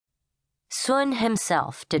Sun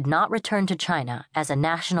himself did not return to China as a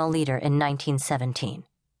national leader in 1917.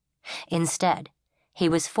 Instead, he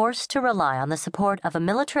was forced to rely on the support of a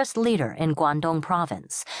militarist leader in Guangdong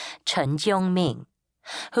province, Chen Jiongming,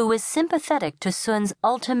 who was sympathetic to Sun's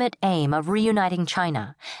ultimate aim of reuniting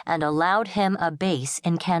China and allowed him a base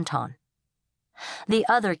in Canton. The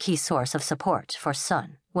other key source of support for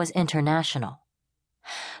Sun was international.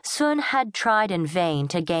 Sun had tried in vain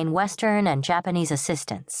to gain Western and Japanese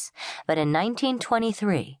assistance, but in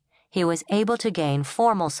 1923 he was able to gain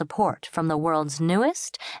formal support from the world's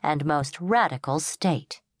newest and most radical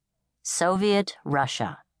state, Soviet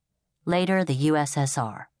Russia, later the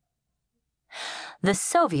USSR. The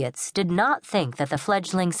Soviets did not think that the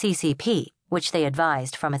fledgling CCP, which they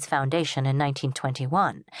advised from its foundation in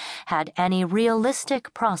 1921, had any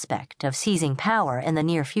realistic prospect of seizing power in the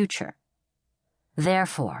near future.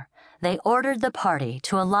 Therefore, they ordered the party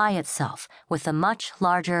to ally itself with the much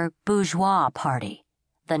larger bourgeois party,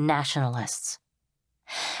 the Nationalists.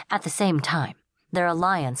 At the same time, their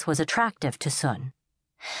alliance was attractive to Sun.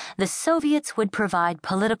 The Soviets would provide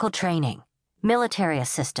political training, military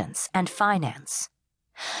assistance, and finance.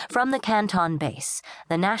 From the Canton base,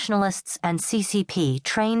 the Nationalists and CCP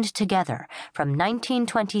trained together from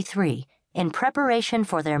 1923 in preparation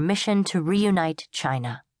for their mission to reunite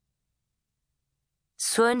China.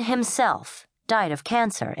 Sun himself died of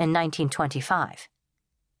cancer in 1925.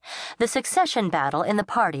 The succession battle in the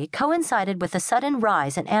party coincided with the sudden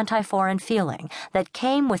rise in anti-foreign feeling that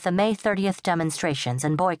came with the May 30th demonstrations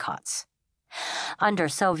and boycotts. Under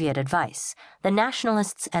Soviet advice, the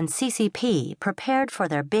Nationalists and CCP prepared for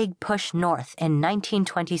their big push north in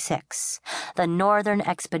 1926, the Northern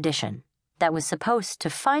Expedition, that was supposed to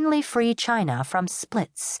finally free China from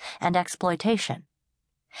splits and exploitation.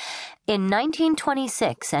 In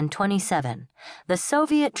 1926 and 27, the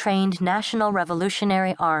Soviet-trained National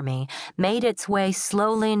Revolutionary Army made its way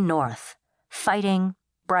slowly north, fighting,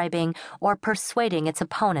 bribing, or persuading its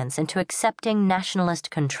opponents into accepting nationalist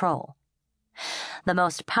control. The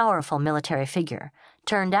most powerful military figure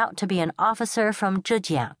turned out to be an officer from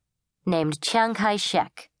Zhejiang named Chiang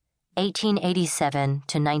Kai-shek, 1887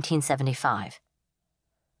 to 1975.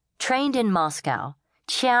 Trained in Moscow,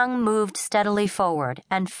 Chiang moved steadily forward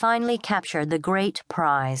and finally captured the great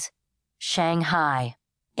prize, Shanghai,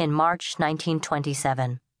 in March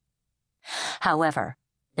 1927. However,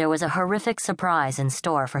 there was a horrific surprise in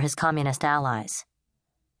store for his communist allies.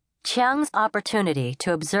 Chiang's opportunity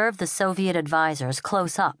to observe the Soviet advisors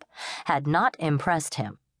close up had not impressed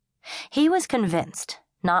him. He was convinced,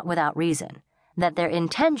 not without reason, that their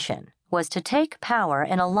intention was to take power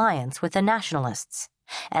in alliance with the Nationalists,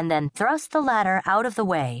 and then thrust the latter out of the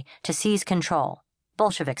way to seize control,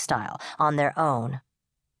 Bolshevik style, on their own.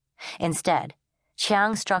 Instead,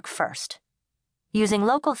 Chiang struck first. Using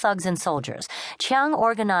local thugs and soldiers, Chiang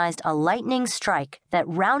organized a lightning strike that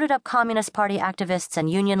rounded up Communist Party activists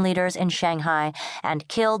and union leaders in Shanghai and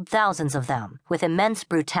killed thousands of them with immense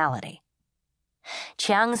brutality.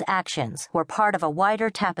 Chiang's actions were part of a wider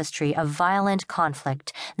tapestry of violent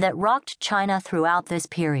conflict that rocked China throughout this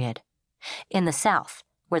period. In the South,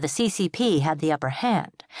 where the CCP had the upper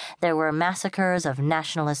hand, there were massacres of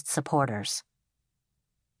nationalist supporters.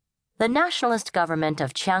 The nationalist government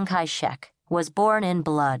of Chiang Kai-shek was born in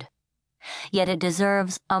blood, yet it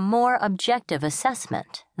deserves a more objective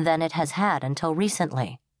assessment than it has had until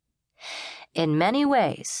recently. In many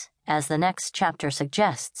ways, as the next chapter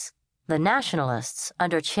suggests, the nationalists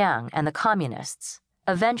under Chiang and the communists,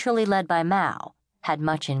 eventually led by Mao, had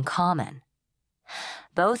much in common.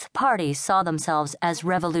 Both parties saw themselves as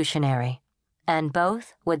revolutionary, and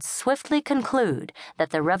both would swiftly conclude that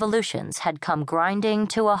the revolutions had come grinding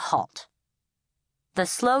to a halt. The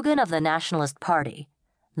slogan of the Nationalist Party,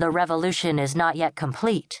 "The revolution is not yet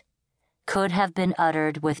complete," could have been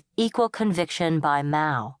uttered with equal conviction by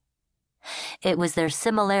Mao. It was their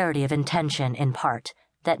similarity of intention, in part,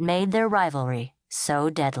 that made their rivalry so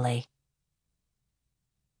deadly.